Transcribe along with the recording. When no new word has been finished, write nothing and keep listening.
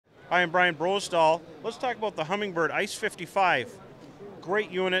Hi, I'm Brian Brosdahl. Let's talk about the Humminbird Ice 55.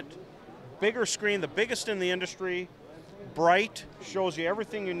 Great unit, bigger screen, the biggest in the industry, bright, shows you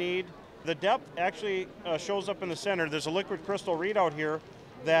everything you need. The depth actually shows up in the center. There's a liquid crystal readout here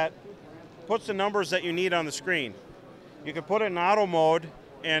that puts the numbers that you need on the screen. You can put it in auto mode,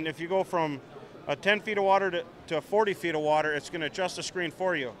 and if you go from 10 feet of water to 40 feet of water, it's going to adjust the screen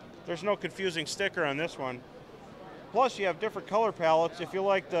for you. There's no confusing sticker on this one. Plus, you have different color palettes. If you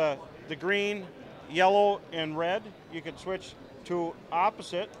like the green, yellow, and red, you can switch to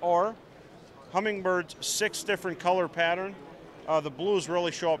opposite, or Hummingbird's 6 different color pattern. The blues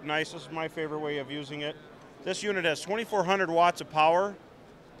really show up nice. This is my favorite way of using it. This unit has 2,400 watts of power.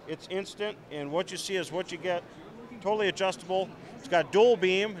 It's instant, and what you see is what you get. Totally adjustable. It's got dual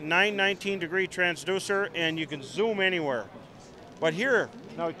beam, 919-degree transducer, and you can zoom anywhere. But here,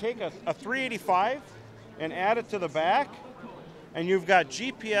 now take a 385 and add it to the back, and you've got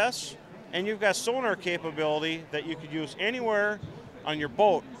GPS and you've got sonar capability that you could use anywhere on your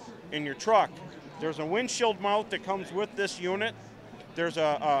boat, in your truck. There's a windshield mount that comes with this unit. There's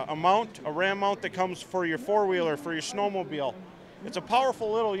a ram mount that comes for your four-wheeler, for your snowmobile. It's a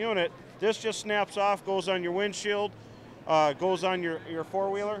powerful little unit. This just snaps off, goes on your windshield, goes on your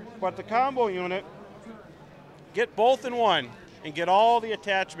four-wheeler. But the combo unit, get both in one and get all the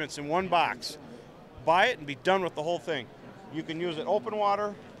attachments in one box. Buy it and be done with the whole thing. You can use it open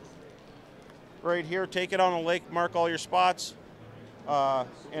water, right here, take it on a lake, mark all your spots.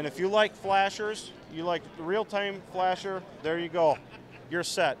 And if you like flashers, you like the real-time flasher, there you go. You're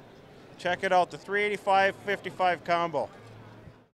set. Check it out, the 385-55 combo.